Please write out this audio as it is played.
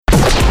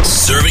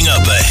Serving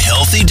up a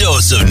healthy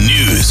dose of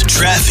news,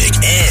 traffic,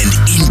 and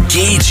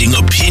engaging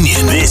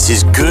opinion. This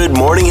is Good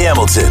Morning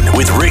Hamilton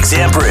with Rick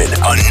Zamperin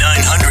on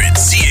 900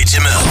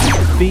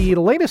 CHML. The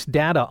latest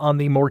data on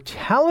the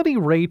mortality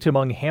rate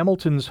among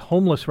Hamilton's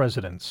homeless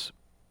residents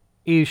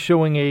is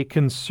showing a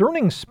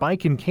concerning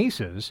spike in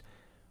cases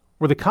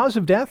where the cause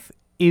of death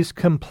is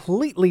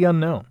completely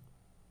unknown.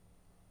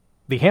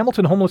 The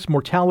Hamilton Homeless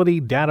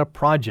Mortality Data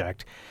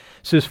Project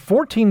says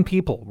 14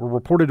 people were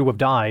reported to have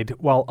died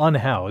while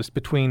unhoused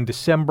between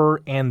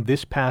December and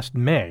this past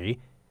May,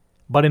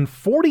 but in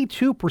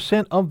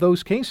 42% of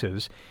those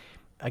cases,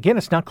 again,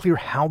 it's not clear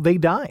how they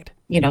died.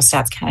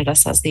 Stats Canada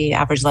says the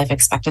average life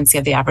expectancy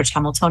of the average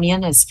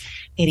Hamiltonian is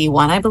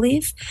 81, I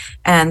believe.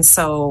 And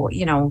so,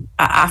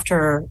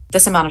 after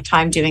this amount of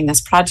time doing this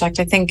project,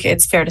 I think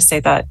it's fair to say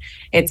that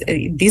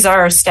these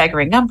are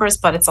staggering numbers,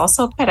 but it's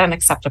also quite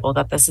unacceptable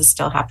that this is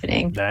still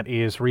happening. That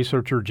is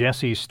researcher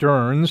Jesse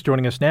Stearns.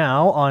 Joining us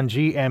now on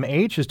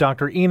GMH is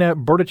Dr. Ina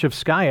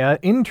Berdichevskaya,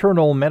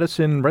 internal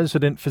medicine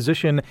resident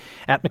physician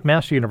at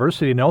McMaster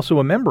University and also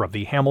a member of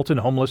the Hamilton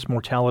Homeless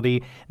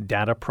Mortality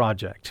Data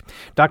Project.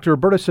 Dr.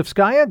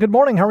 Berdichevskaya, good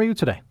morning. How are you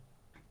today?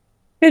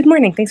 Good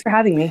morning. Thanks for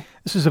having me.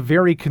 This is a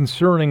very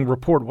concerning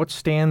report. What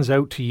stands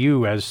out to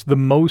you as the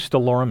most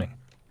alarming?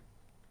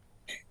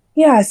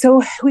 Yeah,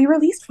 so we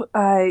released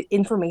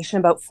information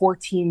about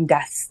 14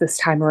 deaths this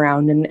time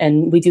around,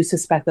 and we do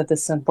suspect that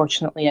this is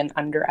unfortunately an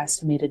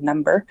underestimated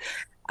number.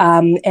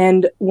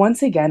 And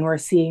once again, we're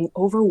seeing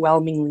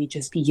overwhelmingly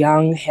just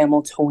young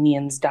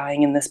Hamiltonians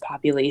dying in this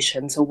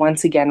population. So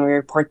once again, we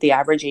report the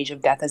average age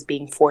of death as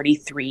being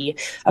 43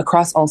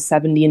 across all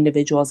 70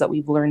 individuals that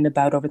we've learned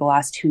about over the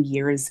last 2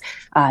 years.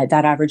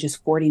 That average is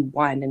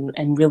 41,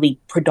 and really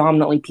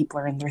predominantly people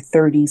are in their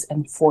 30s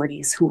and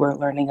 40s who are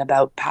learning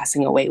about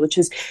passing away, which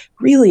is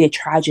really a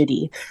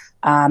tragedy.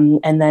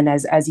 And then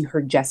as you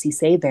heard Jesse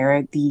say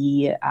there,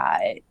 the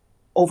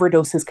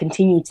overdoses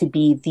continue to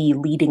be the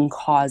leading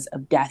cause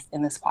of death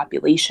in this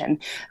population,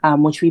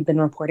 which we've been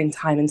reporting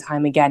time and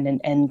time again,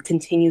 and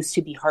continues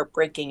to be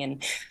heartbreaking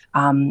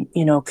and,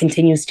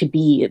 continues to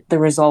be the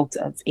result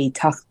of a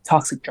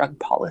toxic drug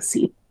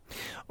policy.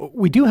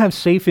 We do have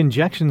safe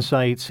injection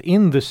sites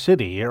in the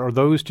city. Are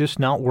those just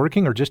not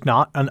working or just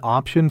not an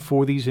option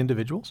for these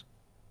individuals?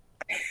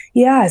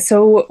 Yeah,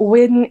 so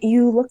when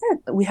you look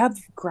at, we have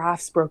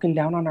graphs broken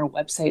down on our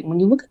website, and when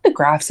you look at the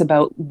graphs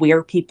about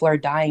where people are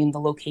dying and the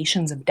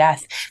locations of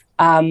death,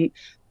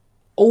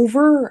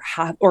 over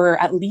half,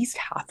 or at least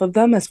half of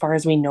them, as far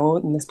as we know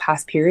in this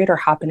past period, are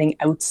happening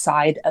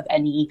outside of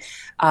any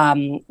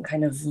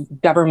kind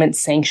of government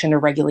sanctioned or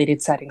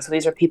regulated setting. So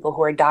these are people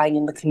who are dying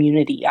in the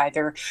community,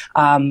 either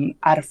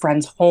at a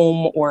friend's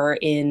home or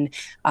in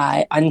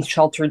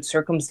unsheltered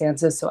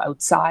circumstances, so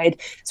outside.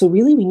 So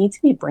really, we need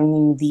to be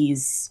bringing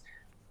these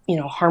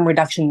harm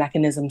reduction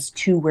mechanisms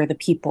to where the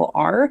people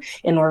are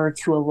in order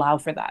to allow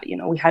for that.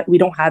 We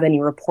don't have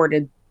any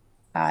reported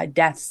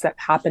deaths that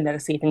happened at a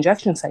safe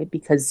injection site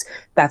because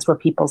that's where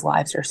people's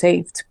lives are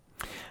saved.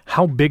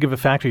 How big of a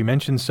factor, you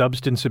mentioned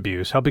substance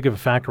abuse, how big of a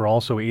factor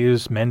also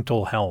is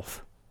mental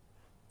health?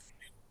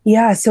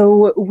 Yeah,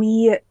 so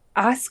we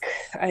ask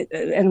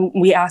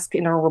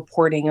in our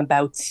reporting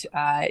about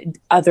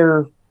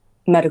other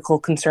medical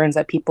concerns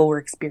that people were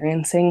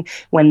experiencing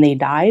when they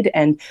died.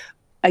 And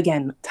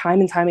again, time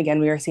and time again,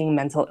 we are seeing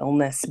mental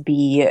illness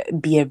be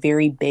a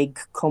very big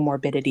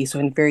comorbidity, so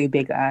a very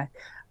big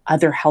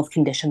other health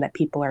condition that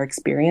people are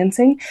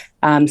experiencing.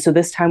 So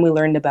this time we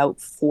learned about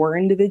 4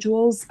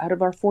 individuals out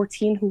of our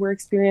 14 who were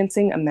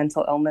experiencing a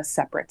mental illness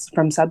separate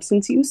from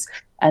substance use,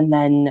 and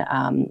then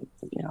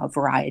a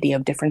variety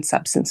of different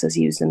substances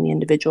used in the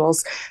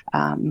individuals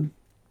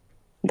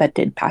that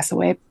did pass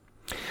away.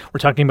 We're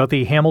talking about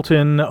the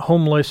Hamilton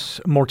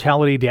Homeless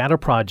Mortality Data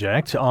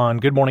Project on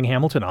Good Morning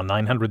Hamilton on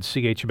 900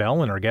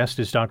 CHML, and our guest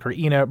is Dr.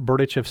 Ina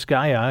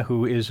Berdichevskaya,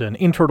 who is an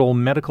internal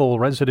medical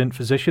resident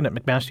physician at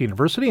McMaster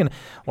University and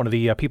one of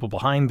the people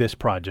behind this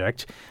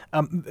project.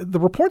 The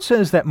report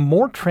says that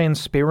more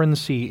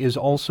transparency is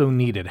also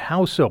needed.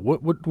 How so?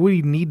 What do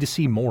we need to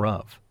see more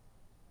of?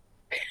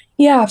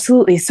 Yeah,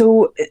 absolutely.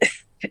 So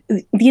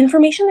the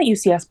information that you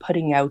see us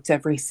putting out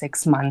every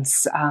 6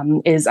 months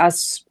is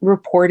us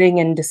reporting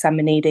and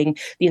disseminating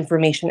the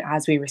information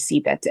as we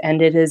receive it.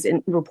 And it is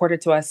reported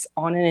to us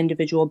on an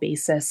individual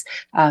basis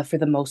for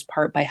the most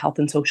part by health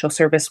and social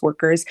service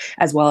workers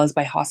as well as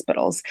by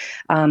hospitals.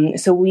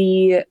 So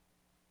we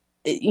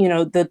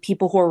the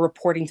people who are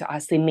reporting to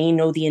us, they may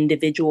know the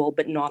individual,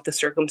 but not the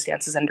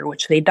circumstances under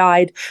which they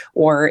died.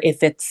 Or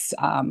if it's,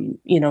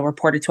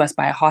 reported to us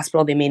by a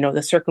hospital, they may know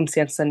the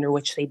circumstances under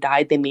which they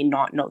died. They may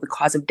not know the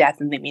cause of death,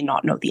 and they may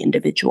not know the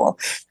individual.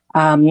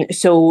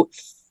 So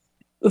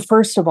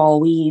first of all,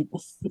 we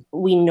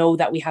know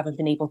that we haven't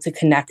been able to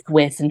connect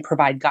with and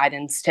provide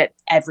guidance to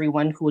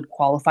everyone who would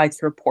qualify to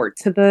report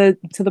to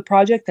the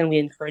project, and we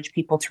encourage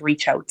people to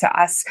reach out to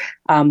us,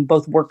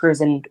 both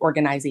workers and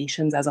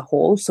organizations as a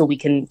whole, so we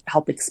can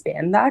help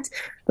expand that.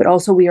 But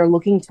also, we are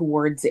looking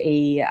towards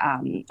a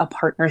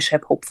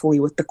partnership, hopefully,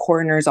 with the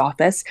coroner's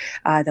office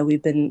that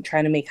we've been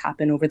trying to make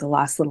happen over the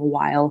last little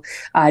while,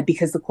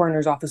 because the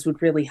coroner's office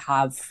would really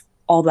have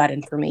all that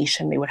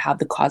information. They would have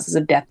the causes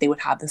of death. They would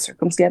have the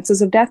circumstances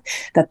of death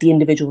that the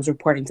individuals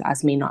reporting to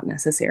us may not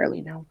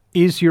necessarily know.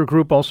 Is your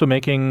group also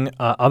making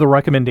other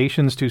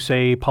recommendations to,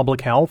 say,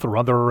 public health or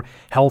other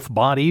health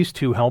bodies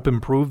to help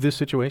improve this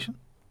situation?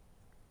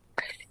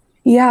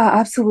 Yeah,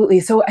 absolutely.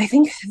 So I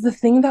think the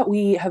thing that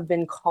we have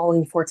been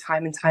calling for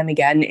time and time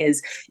again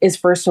is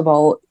first of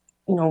all,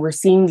 we're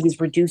seeing these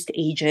reduced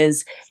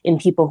ages in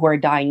people who are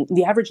dying.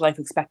 The average life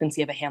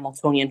expectancy of a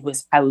Hamiltonian who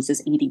is housed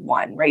is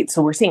 81, right?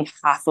 So we're seeing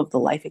half of the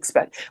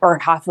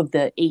half of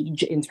the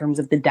age in terms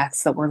of the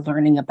deaths that we're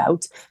learning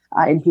about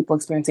in people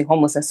experiencing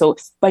homelessness. So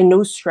by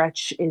no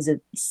stretch is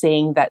it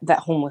saying that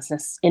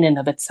homelessness in and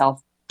of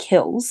itself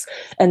kills.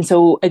 And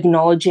so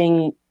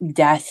acknowledging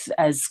death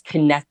as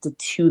connected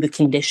to the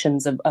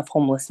conditions of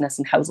homelessness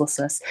and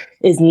houselessness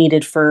is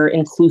needed for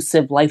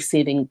inclusive,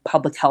 life-saving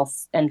public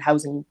health and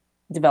housing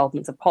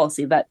developments of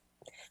policy that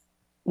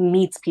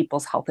meets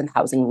people's health and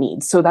housing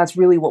needs. So that's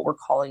really what we're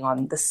calling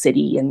on the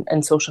city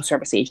and social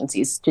service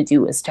agencies to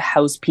do, is to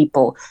house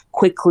people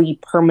quickly,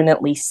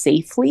 permanently,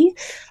 safely,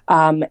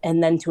 and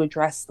then to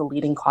address the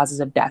leading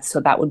causes of death. So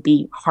that would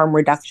be harm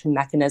reduction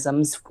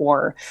mechanisms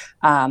for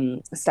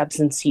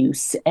substance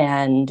use,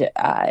 and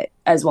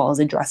as well as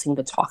addressing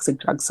the toxic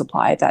drug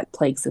supply that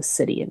plagues this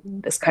city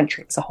and this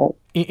country as a whole.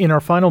 In our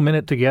final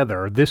minute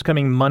together, this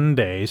coming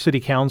Monday,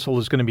 City Council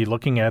is going to be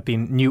looking at the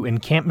new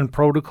encampment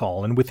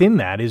protocol, and within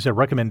that is a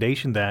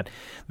recommendation that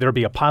there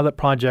be a pilot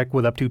project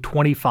with up to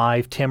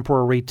 25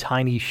 temporary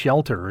tiny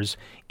shelters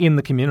in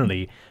the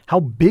community. How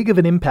big of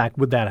an impact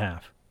would that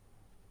have?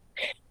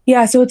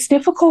 Yeah, so it's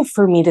difficult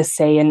for me to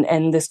say,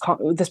 and this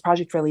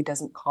project really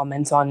doesn't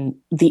comment on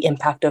the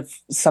impact of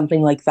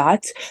something like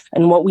that.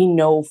 And what we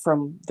know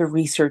from the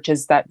research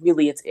is that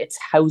really it's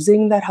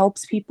housing that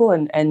helps people,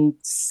 and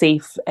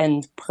safe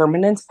and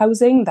permanent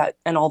housing, that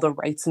and all the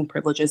rights and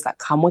privileges that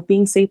come with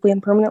being safely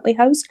and permanently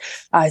housed.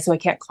 So I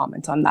can't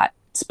comment on that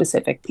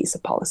specific piece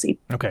of policy.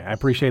 Okay, I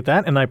appreciate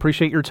that, and I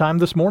appreciate your time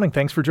this morning.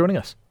 Thanks for joining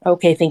us.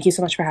 Okay, thank you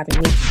so much for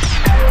having me.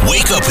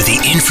 Wake up with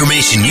the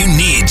information you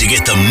need to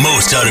get the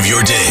most out of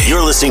your day.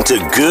 You're listening to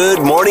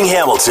Good Morning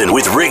Hamilton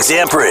with Rick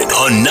Zamperin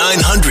on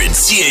 900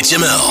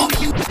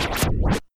 CHML.